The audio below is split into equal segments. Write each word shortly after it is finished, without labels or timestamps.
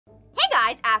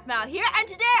guys, Aphmau here, and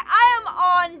today I am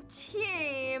on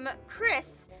Team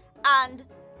Chris and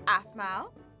Aphmau.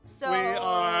 So we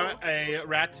are a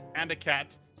rat and a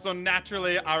cat, so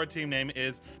naturally our team name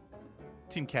is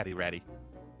Team Catty Ratty.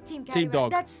 Team Catty Team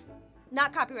Dog. That's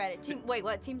not copyrighted. Wait,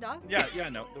 what? Team Dog? Yeah,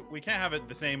 no, we can't have it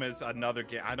the same as another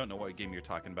game. I don't know what game you're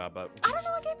talking about, but I don't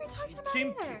know what game you're talking about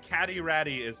Team either. Catty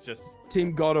Ratty is just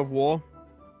Team God of War.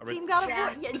 Team God of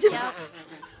War. Yeah.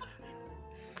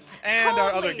 And our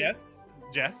other Totally. guests,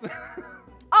 Jess.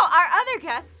 Oh, our other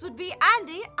guests would be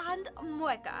Andy and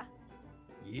Moeka.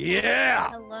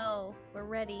 Yeah. Hello, we're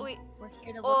ready. Wait, We're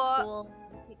here to look cool.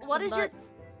 what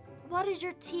is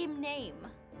your team name?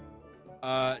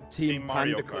 Team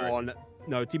Mario Pandacorn.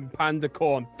 No, Team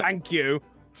Pandacorn. Thank you.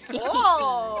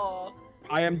 Oh,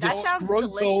 I am that sounds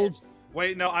disgruntled. delicious.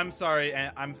 Wait, no, I'm sorry.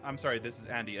 I'm sorry. This is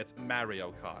Andy. It's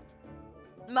Mario Kart.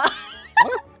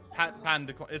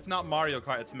 Panda. It's not Mario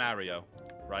Kart. It's Mario,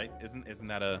 right? Isn't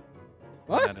that a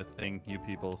thing you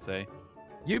people say?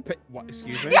 You pick. What?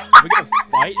 Excuse me. Are we gonna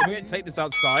fight? Are we gonna take this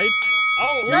outside?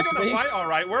 Oh, we're Excuse gonna me? fight. All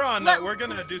right, we're on. Look. We're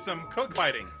gonna do some cook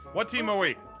fighting. What team are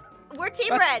we? We're Team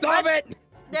Let's Red. stop it.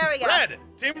 There we go. Red.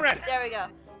 Team Red. There we go.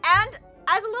 And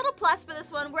as a little plus for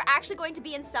this one, we're actually going to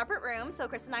be in separate rooms. So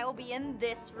Chris and I will be in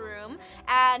this room,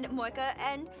 and Moeka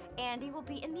and Andy will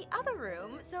be in the other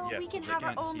room. So Yes, we can they have our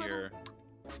can't own hear- little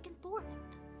back and forth.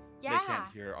 They Yeah.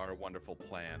 can't hear our wonderful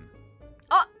plan.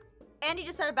 Oh, Andy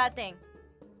just said a bad thing.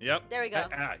 Yep. There we go.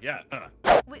 Yeah.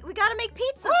 We gotta make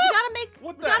pizza. We gotta make.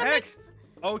 What we the gotta heck? Make...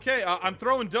 Okay, I'm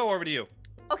throwing dough over to you.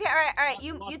 Okay, all right.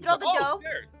 You throw the dough.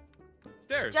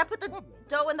 Stairs. Do I put the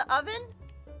dough in the oven?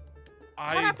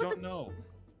 How do I I put don't the- know.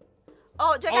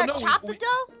 Oh, do I gotta no, chop we- the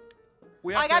dough?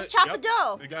 We Oh, I gotta chop the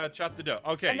dough. We gotta chop the dough.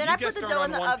 Okay, And then you I get put the started dough on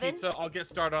in the one oven. pizza. I'll get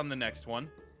started on the next one.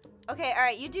 Okay, all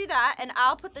right. You do that, and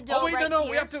I'll put the dough Oh wait, right no,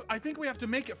 here. we have to. I think we have to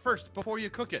make it first before you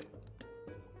cook it.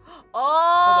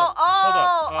 Oh,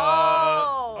 Hold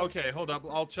oh. up. Okay, hold up.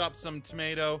 I'll chop some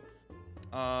tomato.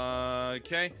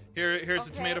 Okay. Here's the Okay,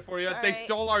 tomato for you. all They right.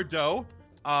 stole our dough.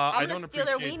 I'm I gonna don't steal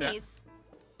their appreciate that. weenies.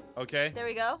 Okay. There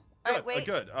we go. All Good. right, wait.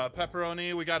 Good.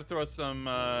 Pepperoni. We gotta throw some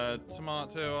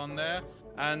tomato on there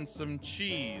and some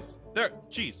cheese. There,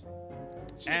 cheese.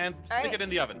 Jeez. And All stick right. it in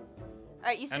the oven. All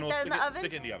right, you stick And we'll that in the oven.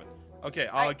 stick it in the oven. Okay,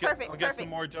 All right, I'll get perfect. some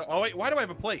more dough. Oh wait, why do I have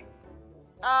a plate?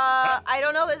 I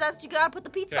don't know. Is that you gotta put the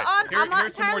pizza Okay, on? I'm not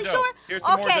here's some more entirely dough. sure. Here's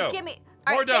some more Okay, dough. give me.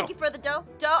 All More right, thank dough. you for the dough.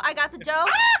 I got the dough. All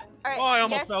right. Oh, I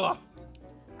almost yes. fell off.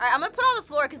 All right, I'm gonna put it on the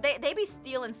floor because they be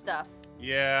stealing stuff.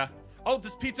 Yeah. Oh,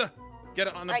 this pizza. Get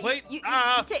it on the All right, plate. you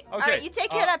Okay. take. All right, you take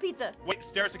care of that pizza. Wait,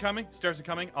 stairs are coming. Stairs are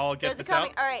coming. I'll get Stairs this are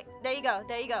coming. out. All right, there you go.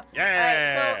 There you go.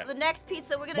 Yeah. All right, so the next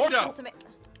pizza we're gonna More need some dough. tomato.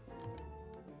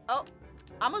 Oh,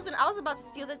 I was about to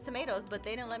steal the tomatoes, but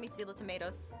they didn't let me steal the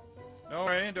tomatoes. Don't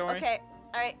worry. Don't worry. Okay.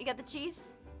 All right, you got the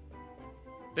cheese.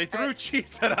 They threw Alright.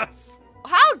 cheese at us.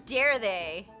 How dare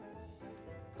they?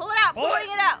 Pull it out, Pull pulling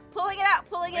it. it out, pulling it out,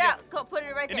 pulling it Okay. out. Go put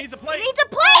it right It there. needs a plate. It needs a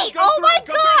plate! Go Oh through my it,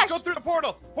 go through gosh! it, Go through the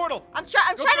portal. Portal. I'm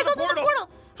trying to go through the portal. portal.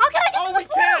 How can I get Oh, through we the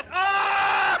portal? can't.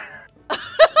 Ah!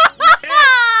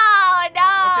 Oh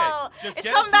no! Okay, just It's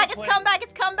get coming it back, to the it's come back,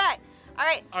 it's come back. All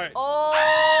right. All right.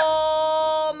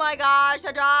 Oh my gosh,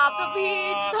 I dropped the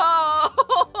pizza.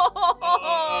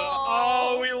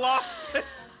 Oh, we lost it.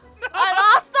 I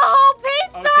lost the whole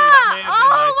pizza. Okay, that may have been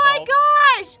Oh my my fault.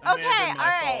 gosh. That may have Okay, been all my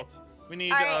right. fault. We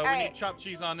need All right. need chopped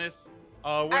cheese on this. We're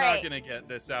not right. gonna get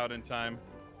this out in time.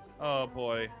 Oh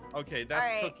boy. Okay, that's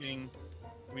right. cooking.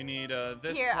 We need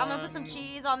this. Here, I'm gonna put some one.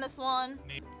 cheese on this one.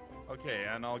 Okay,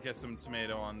 and I'll get some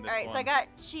tomato on this All right, one. so I got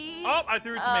cheese. Oh, I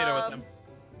threw a tomato at them.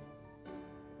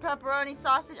 Pepperoni,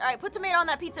 sausage. All right, put tomato on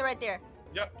that pizza right there.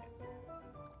 Yep.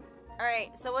 All right,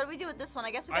 so what do we do with this one?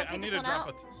 I guess we gotta I take need this to one drop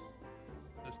out.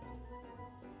 it.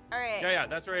 All right. Yeah,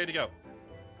 that's ready to go.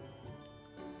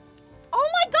 Oh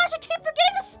my gosh, I keep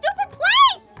forgetting the stupid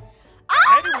plate!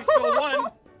 Oh! Hey, we still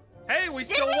won. Hey, we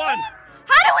still we won.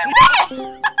 How do we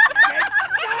win?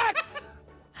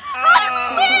 How did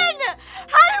we win?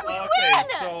 How did we Okay, win?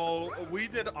 so we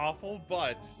did awful,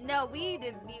 but No, we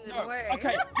didn't even No, work.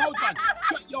 okay, hold on.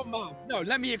 Shut your mouth. No,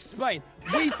 let me explain.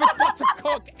 We forgot to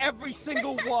cook every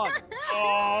single one.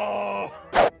 oh,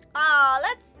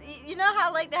 You know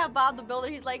how like they have Bob the Builder?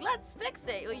 He's like, let's fix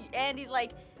it. And he's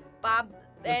like,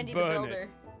 Andy the burn Builder.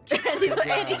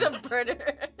 Andy the Burner.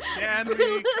 can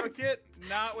we cook it?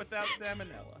 Not without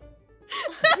salmonella.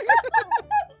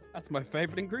 That's my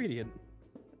favorite ingredient.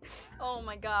 Oh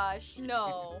my gosh, no.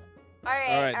 All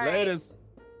right, All right, laters.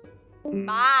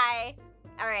 Bye.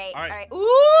 All right, all All right. right.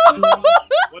 Ooh!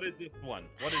 What is this one?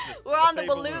 What is this? We're on the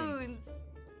Buffet balloons.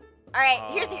 All right,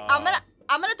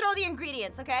 I'm gonna throw the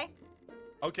ingredients, okay?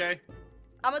 Okay.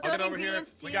 I'm gonna throw I'll the get over here.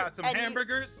 ingredients to We you. got some and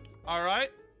hamburgers. All right.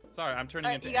 Sorry, I'm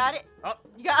turning into You got Andy. it? Oh,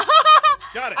 You got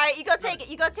got it. All right, you go take it.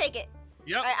 You go take it.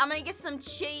 Yep. All right, I'm gonna get some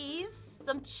cheese.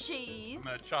 Some cheese. I'm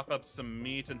gonna chop up some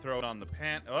meat and throw it on the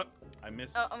pan. Oh, I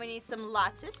missed. Oh, and we need some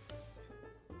lettuce.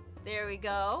 There we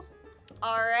go.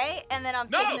 All right, and then I'm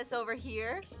No! taking this over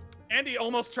here. Andy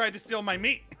almost tried to steal my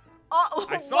meat. Oh,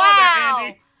 I saw wow. that,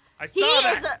 Andy. I He saw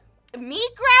is that. a meat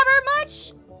grabber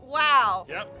much? Wow.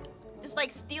 Yep. Just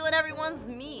like stealing everyone's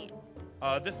meat.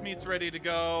 This meat's ready to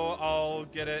go. I'll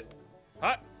get it.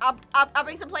 Huh? I'll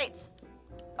bring some plates.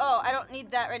 Oh, I don't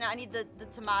need that right now. I need the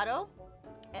tomato.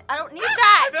 I don't need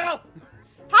that. I fell.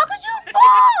 How could you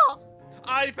fall?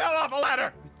 I fell off a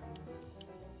ladder.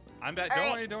 I'm back. All Don't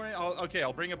right. worry, don't worry. Okay,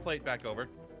 I'll bring a plate back over.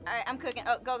 All right, I'm cooking.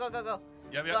 Oh, go.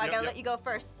 Yep, Go, I gotta let you go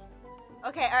first.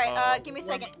 Okay, all right. Give me a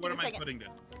second. Where Give am me a I second. putting this?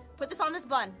 Put this on this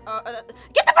bun.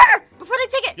 Get the burger before they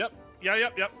take it. Yep. Yep.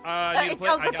 All Need a right, plate. go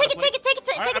I got a take it. plate. Take it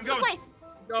All right, to I'm the going. place.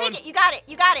 Going. Take it.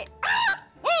 You got it.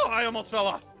 Oh, I almost fell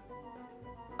off.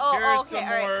 Oh, Here's okay. some All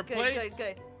right. more Good.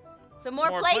 plates. Some more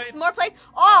More plates. plates. More plates.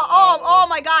 Oh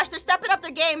my gosh. They're stepping up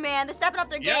their game, man. They're stepping up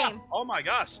their Yeah. game. Oh my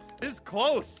gosh. This is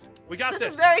close. We got this.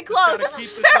 This is very Just close. gotta This keep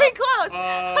is this very up.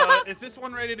 close. Is this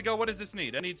one ready to go? What does this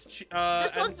need? It needs. This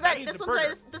and one's that ready. needs This a one's ready.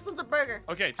 burger. This one's a burger.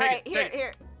 Okay, take All right, it. Take it.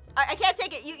 here. I can't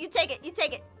take it. You take it. You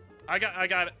take it. I got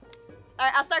it. All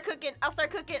right, I'll start cooking. All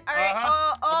right.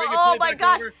 I'll bring a Oh plate my back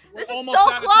gosh. over. We're This is almost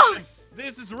so out of time. close.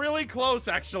 This is really close,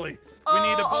 actually. We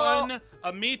need a bun,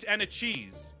 a meat, and a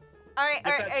cheese. All right.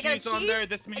 Get that I got cheese a on cheese. there.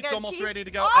 This I meat's got a almost cheese. ready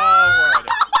to go. Oh! Oh, we're at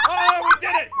it. Oh, we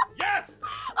did it! Yes!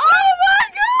 Oh my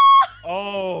god!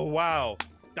 Oh, wow.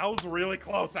 That was really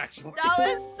close, actually. That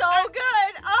was so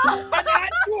good. Oh. An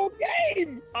actual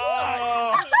game!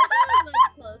 Oh, Hey, that was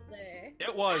much closer.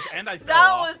 it was, and I fell That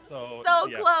off, was so so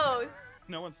yeah. close.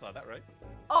 No one saw that, right?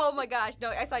 Oh my gosh. No,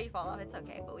 I saw you fall off. It's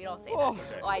okay, but we don't say Oh,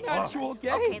 that. Oh, I an just. actual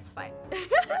game. Okay, it's fine.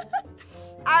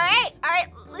 All right,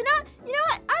 Luna. You know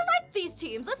what? I like these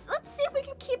teams. Let's see if we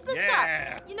can keep this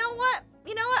Yeah. up. You know what?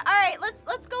 All right,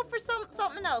 let's go for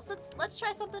something else. Let's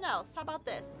try something else. How about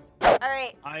this? All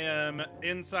right. I am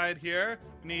inside here.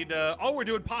 Need oh, we're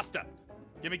doing pasta.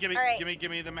 Gimme All right.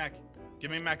 gimme the mac.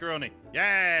 Gimme macaroni.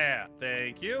 Yeah,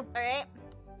 thank you. All right.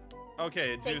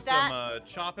 Okay, Take do that. some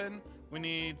chopping. We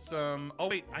need some. Oh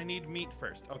wait, I need meat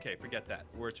first. Okay, forget that.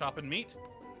 We're chopping meat.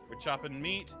 We're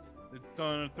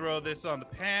gonna throw this on the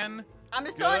pan. I'm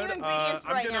just throwing you Good. ingredients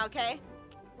I'm right gonna- now, okay?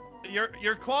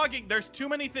 You're clogging. There's too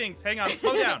many things. Hang on.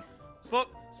 Slow down.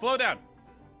 Slow down.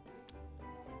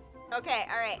 Okay,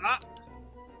 all right.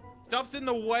 Stuff's in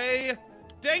the way.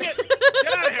 Dang it!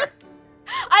 Get out of here.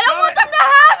 I don't want them to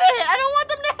have it. I don't want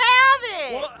them to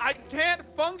have it. Well, I can't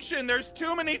function. There's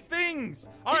too many things.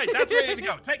 All right, that's ready to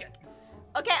go. Take it.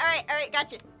 Okay, all right.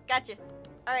 Gotcha.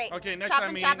 All right. Okay, next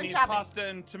chopping, time we need chopping. pasta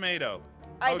and tomato.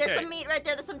 All right, okay. there's some meat right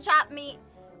there. There's some chopped meat.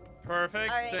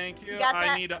 Perfect. All right, Thank you. you got I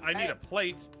that? need a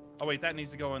plate. Oh wait, that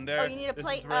needs to go in there. Oh, you need a This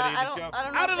plate? Is ready I to don't go. know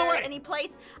Out if of the there are way. any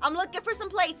plates. I'm looking for some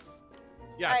plates.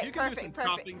 Yeah, All if right, you can do some perfect.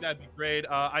 chopping, that'd be great.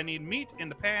 I need meat in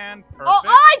the pan. Perfect. Oh,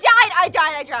 I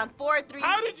died. I drowned. 4, 3.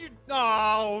 How did you?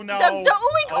 Oh no. The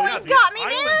ooey gooey's got me,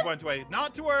 island man. went away.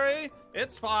 Not to worry.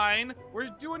 It's fine. We're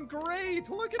doing great.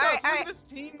 Look at All us. right, Look all at this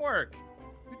teamwork.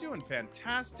 You're doing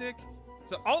fantastic.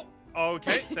 So, oh,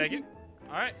 okay. Thank you.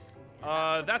 All right.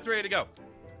 That's ready to go.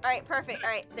 All right, perfect. All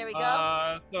right, there we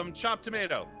go. Some chopped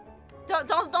tomato.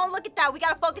 Don't look at that. We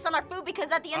gotta focus on our food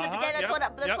because at the end of the day, that's what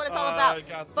it's all about.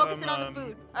 Got Focusing some, on the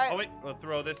food. All right. Oh wait, we'll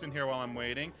throw this in here while I'm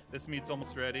waiting. This meat's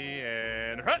almost ready,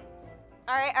 and All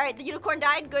right. The unicorn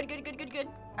died. Good.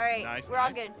 All right, nice. we're all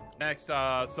nice. good. Next,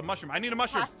 some mushroom. I need a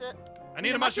mushroom. Pasta. I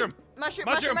need a mushroom. Mushroom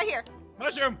Mushroom. right here.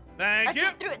 Mushroom. Thank you.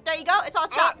 Through it. There you go. It's all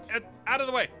chopped. Out of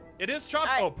the way. It is chopped.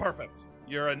 All right. Oh, perfect.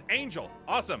 You're an angel.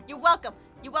 Awesome. You're welcome.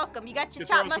 You got your You chopped throw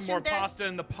some more mushroom there. pasta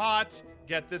in the pot.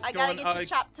 Get this I going. gotta get your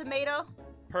chopped tomato.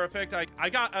 Perfect. I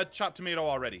got a chopped tomato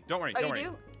already. Don't worry. Oh, don't you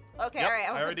worry. do? Okay, Yep, all right.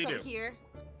 I'm I gonna put already this over do. here.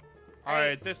 All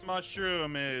right, this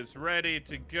mushroom is ready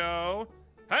to go.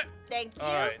 Hey. Thank you.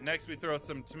 All right, next we throw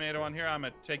some tomato on here. I'm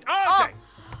gonna take. Oh, okay.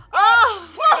 Oh!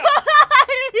 I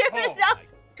didn't even Oh know. my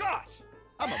gosh.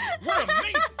 We're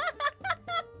amazing.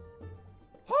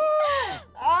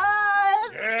 Oh,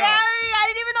 that's Yeah. scary. I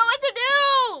didn't even know what to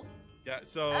do. Yeah.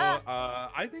 So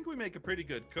I think we make a pretty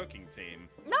good cooking team.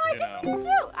 No, I You think we do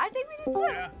too. I think we do too.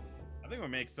 Yeah. I think we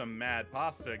make some mad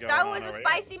pasta going That on was a over here.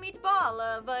 spicy meatball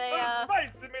of a.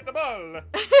 Spicy meatball.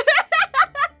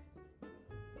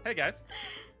 Hey guys.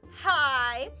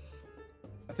 Hi.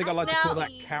 I think I like to call Now-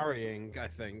 that carrying, I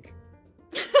think.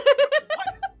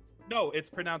 No, it's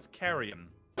pronounced carrion.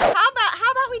 How about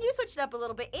about we do switch it up a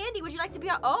little bit? Andy, would you like to be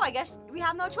on? Oh, I guess we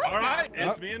have no choice All right,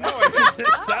 now. it's me and Noah.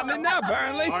 It's happening now,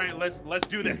 apparently. All right, let's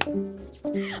do this.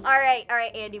 All right,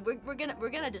 Andy. We're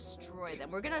gonna destroy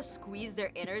them. We're gonna squeeze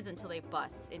their innards until they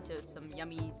bust into some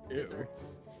yummy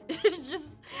desserts.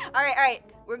 Just all right.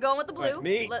 We're going with the blue. Right,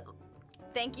 meat.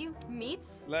 Thank you.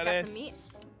 Meats. Lettuce. Got the meat.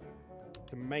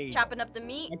 Tomato. Chopping up the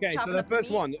meat. Okay, so chopping the up first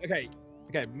the meat. one. Okay,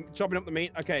 chopping up the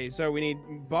meat. Okay, so we need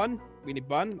bun.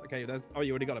 Okay, that's. Oh,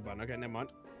 you already got a bun. Okay, never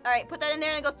mind. All right, put that in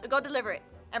there and go deliver it.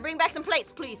 And bring back some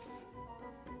plates, please.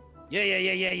 Yeah.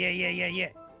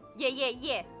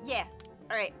 Yeah.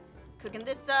 All right, cooking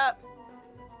this up.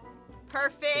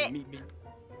 Perfect. Okay, meat.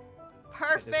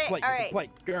 Perfect. Plate, All right. Plate.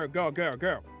 Girl. Girl,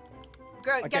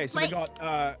 Okay, get so plate. we got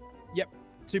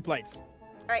 2 plates. All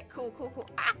right, cool.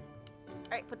 Ah.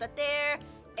 All right, put that there.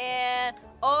 And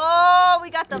oh, we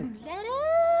got the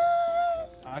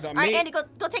lettuce. I got All right, meat. Andy, go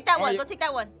take that one. yeah. Go take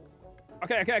that one.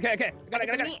 Okay. I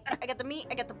got the meat. I got the meat.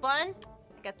 I got the bun.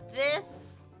 I got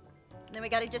this. And then we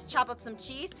gotta just chop up some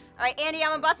cheese. All right, Andy,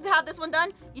 I'm about to have this one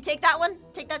done. You take that one.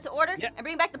 Take that to order. Yep. And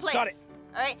bring back the plates. Got it.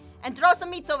 All right, and throw some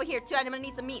meats over here too. I'm gonna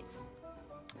need some meats.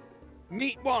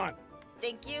 Meat 1.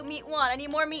 Thank you, meat 1. I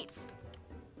need more meats.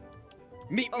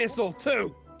 Meat Oh. missile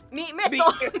 2. Meat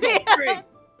missile. Meat missile 3.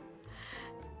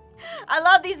 I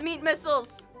love these meat missiles.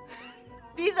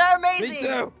 These are amazing. Me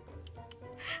too.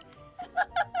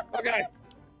 Okay.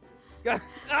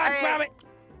 Alright. Grab it.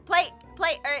 Plate.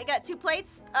 All right, got 2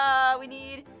 plates. We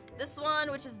need this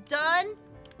one, which is done.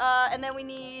 And then we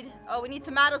need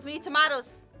tomatoes.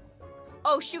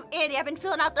 Oh shoot, Andy, I've been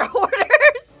filling out their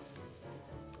orders.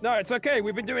 No, it's okay.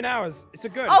 We've been doing ours. It's a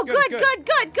good. Oh, it's good.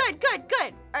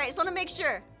 All right, just want to make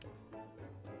sure.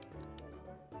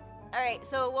 All right,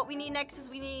 so what we need next is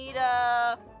we need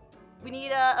a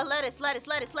lettuce.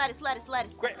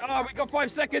 Great. Oh, we got 5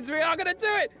 seconds. We are gonna do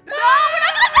it. No, we're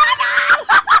not gonna do it now!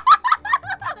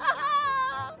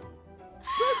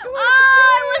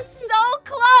 Oh, it was so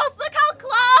close. Look how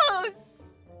close.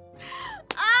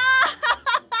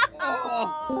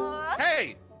 Oh.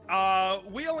 Hey,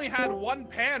 we only had 1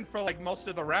 pan for like most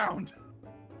of the round.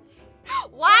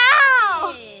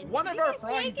 Wow. One of our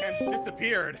frying pans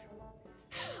disappeared.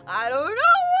 I don't know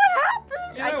what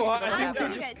happened. You know what? seriously I don't think know.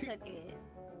 we You just- guys took it.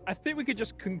 I think we could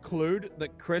just conclude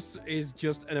that Chris is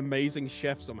just an amazing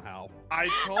chef somehow. I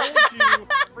told you,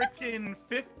 freaking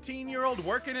 15-year-old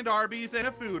working at Arby's and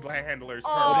a food handler's Oh.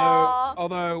 permit. Aw.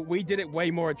 Although we did it way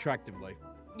more attractively.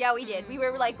 Yeah, we did. We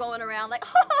were like going around like,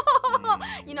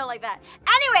 you know, like that.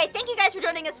 Anyway, thank you guys for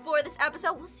joining us for this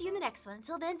episode. We'll see you in the next one.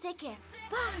 Until then, take care.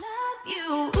 Bye. You,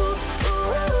 ooh, ooh, ooh,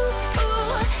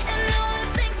 and no